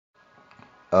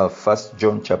First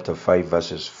John chapter 5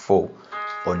 verses 4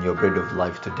 on your bread of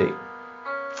life today.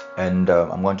 And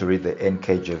I'm going to read the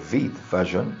NKJV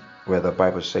version where the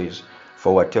Bible says,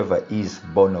 "For whatever is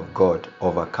born of God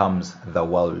overcomes the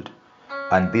world.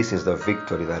 And this is the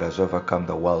victory that has overcome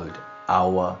the world,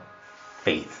 our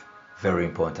faith." Very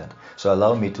important. So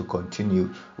allow me to continue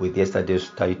with yesterday's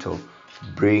title,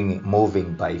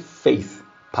 Moving by Faith,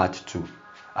 Part 2.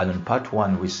 And in Part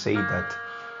 1, we say that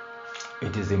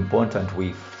it is important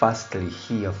we firstly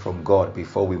hear from God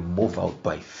before we move out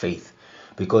by faith.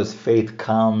 Because faith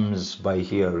comes by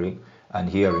hearing, and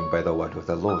hearing by the word of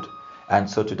the Lord. And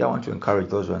so today I want to encourage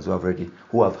those ones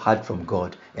who have heard from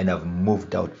God and have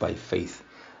moved out by faith.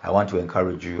 I want to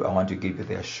encourage you. I want to give you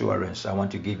the assurance. I want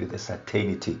to give you the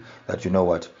certainty that you know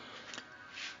what?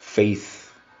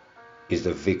 Faith is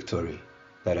the victory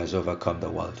that has overcome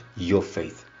the world. Your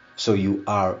faith. So you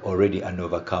are already an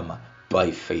overcomer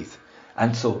by faith.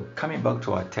 And so coming back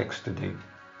to our text today,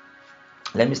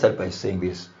 let me start by saying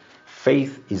this.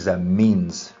 Faith is a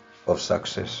means of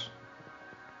success.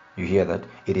 You hear that?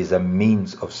 It is a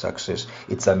means of success.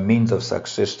 It's a means of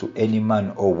success to any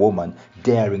man or woman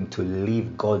daring to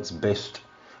live God's best.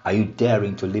 Are you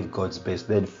daring to live God's best?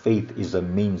 Then faith is a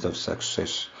means of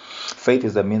success. Faith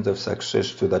is a means of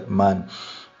success to that man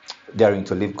daring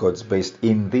to live God's best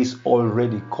in this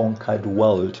already conquered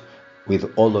world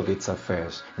with all of its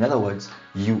affairs. In other words,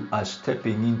 you are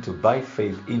stepping into, by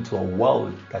faith, into a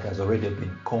world that has already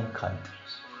been conquered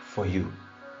for you.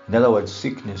 In other words,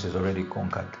 sickness is already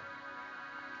conquered.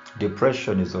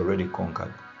 Depression is already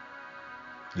conquered.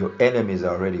 Your enemies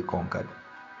are already conquered.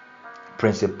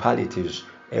 Principalities,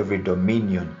 every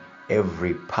dominion,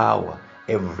 every power,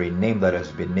 every name that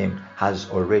has been named has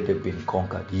already been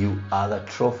conquered. You are the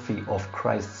trophy of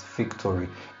Christ's victory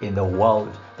in the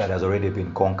world that has already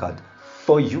been conquered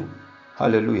for you.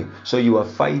 Hallelujah. So you are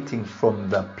fighting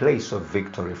from the place of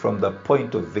victory, from the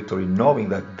point of victory, knowing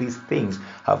that these things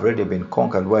have already been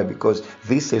conquered. Why? Because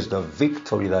this is the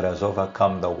victory that has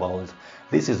overcome the world.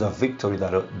 This is the victory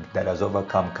that has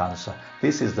overcome cancer.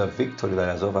 This is the victory that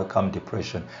has overcome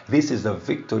depression. This is the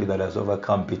victory that has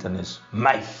overcome bitterness.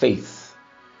 My faith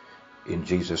in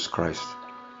Jesus Christ.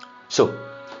 So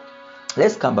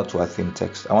let's come back to our theme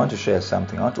text. I want to share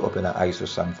something. I want to open our eyes to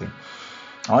something.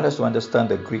 I want us to understand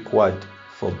the Greek word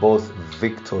for both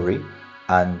victory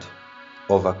and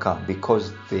overcome,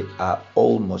 because they are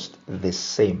almost the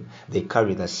same. They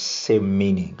carry the same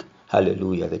meaning.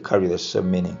 Hallelujah. They carry the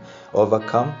same meaning.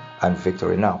 Overcome and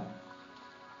victory. Now,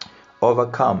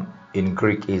 overcome in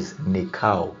Greek is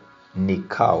nikao.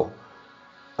 Nikao.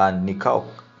 And nikao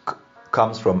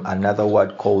comes from another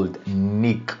word called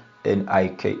nik.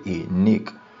 N-I-K-E.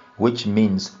 Nik. Which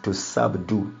means to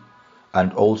subdue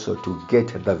and also to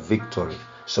get the victory.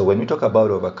 So when we talk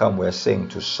about overcome, we're saying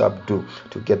to subdue,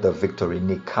 to get the victory.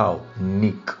 Nikao,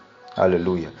 nik.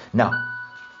 Hallelujah. Now,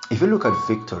 if you look at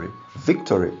victory,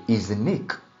 victory is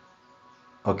nik.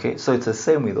 Okay, so it's the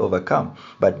same with overcome,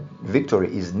 but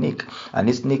victory is nik. And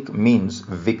this nik means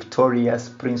victorious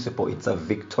principle. It's a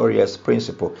victorious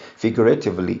principle.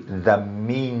 Figuratively, the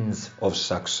means of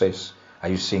success. Are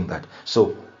you seeing that?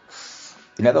 So,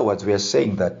 in other words, we are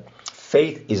saying that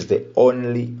faith is the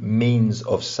only means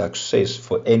of success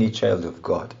for any child of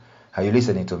God. Are you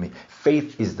listening to me?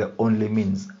 Faith is the only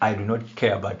means. I do not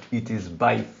care, but it is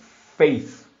by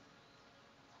faith.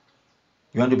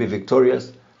 You want to be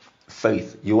victorious?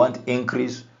 Faith. You want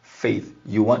increase? Faith.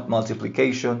 You want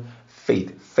multiplication?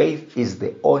 Faith. Faith is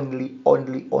the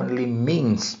only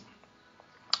means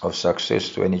of success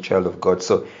to any child of God.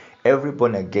 So every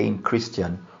born again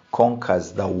Christian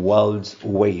conquers the world's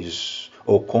ways,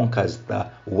 or conquers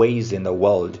the ways in the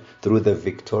world through the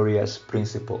victorious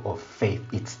principle of faith.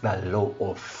 It's the law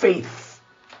of faith.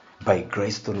 By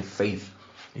grace through faith,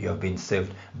 you have been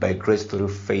saved. By grace through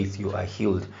faith, you are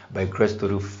healed. By grace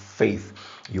through faith,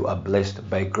 you are blessed.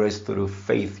 By grace through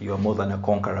faith, you are more than a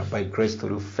conqueror. By grace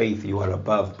through faith, you are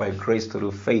above. By grace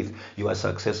through faith, you are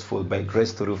successful. By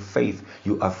grace through faith,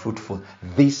 you are fruitful.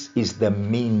 This is the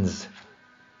means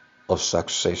of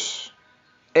success.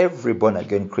 Every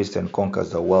born-again Christian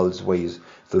conquers the world's ways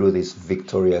through this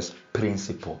victorious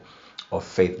principle of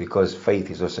faith, because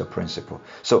faith is also a principle.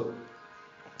 So,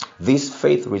 this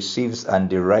faith receives and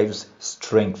derives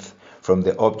strength from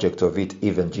the object of it,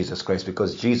 even Jesus Christ,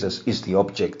 because Jesus is the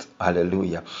object.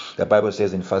 Hallelujah. The Bible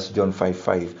says in 1 John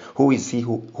 5:5, who is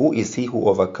he who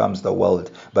overcomes the world?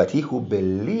 But he who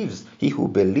believes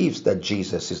that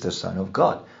Jesus is the Son of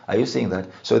God. Are you seeing that?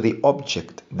 So the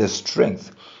object, the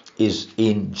strength, is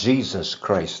in Jesus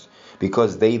Christ,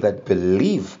 because they that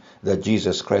believe that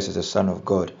Jesus Christ is the Son of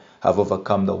God have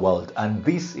overcome the world. And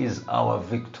this is our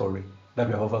victory. that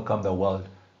we have overcome the world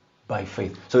by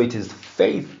faith. So it is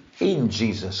faith in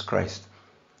Jesus Christ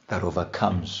that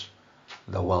overcomes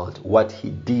the world. What he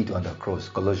did on the cross,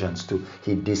 Colossians 2,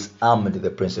 he disarmed the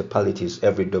principalities,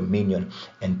 every dominion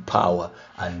and power,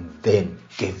 and then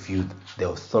gave you the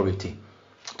authority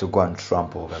to go and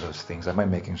trample over those things. Am I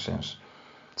making sense?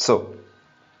 So,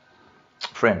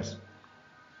 friends,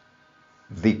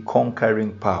 the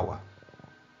conquering power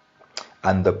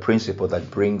and the principle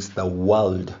that brings the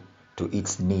world to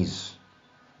its knees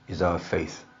is our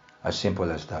faith. As simple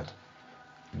as that.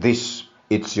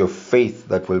 It's your faith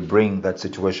that will bring that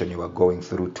situation you are going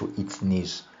through to its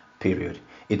knees, period.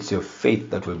 It's your faith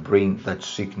that will bring that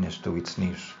sickness to its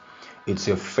knees. It's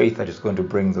your faith that is going to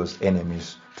bring those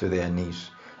enemies to their knees.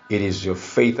 It is your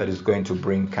faith that is going to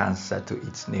bring cancer to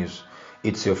its knees.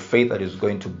 It's your faith that is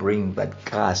going to bring that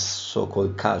curse,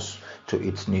 so-called curse, to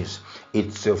its knees.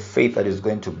 It's your faith that is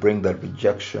going to bring that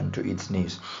rejection to its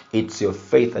knees. It's your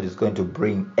faith that is going to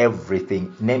bring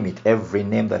everything, name it, every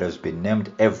name that has been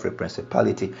named, every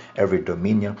principality, every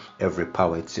dominion, every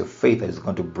power. It's your faith that is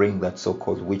going to bring that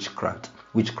so-called witchcraft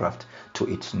to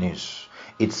its knees.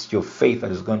 It's your faith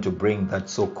that is going to bring that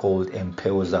so-called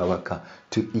Zawaka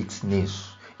to its knees.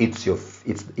 It's your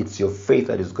faith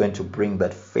that is going to bring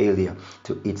that failure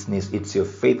to its knees. It's your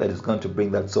faith that is going to bring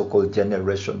that so-called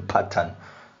generation pattern,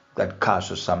 that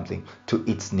curse or something, to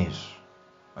its knees.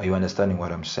 Are you understanding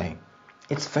what I'm saying?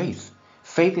 It's faith.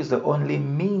 Faith is the only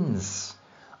means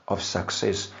of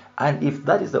success. And if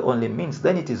that is the only means,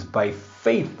 then it is by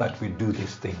faith that we do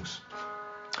these things.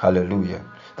 Hallelujah.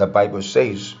 The Bible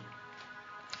says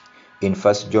in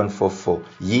 1 John 4:4,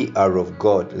 ye are of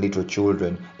God, little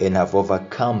children, and have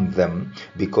overcome them,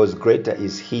 because greater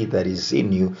is he that is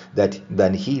in you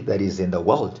than he that is in the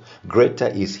world. Greater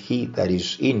is he that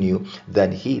is in you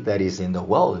than he that is in the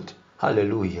world.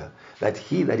 Hallelujah. That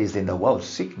he that is in the world,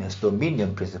 sickness,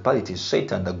 dominion, principality,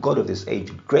 Satan, the God of this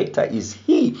age, greater is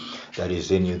he that is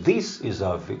in you. This is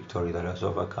our victory that has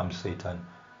overcome Satan.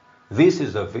 This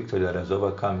is the victory that has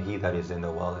overcome he that is in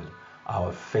the world.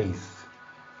 Our faith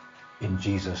in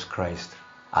Jesus Christ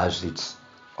as its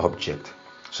object.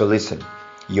 So listen,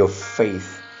 your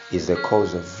faith is the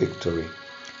cause of victory.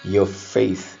 Your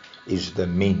faith is the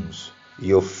means.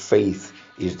 Your faith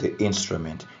is the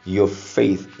instrument. Your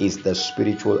faith is the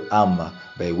spiritual armor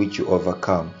by which you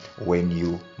overcome when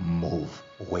you move.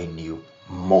 When you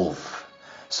move.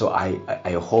 So I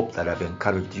hope that I've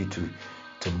encouraged you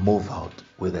to move out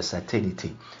with the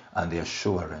certainty and the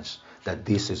assurance that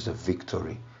this is the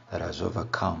victory that has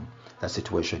overcome that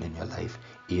situation in your life,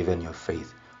 even your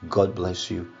faith. God bless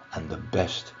you, and the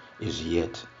best is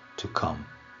yet to come.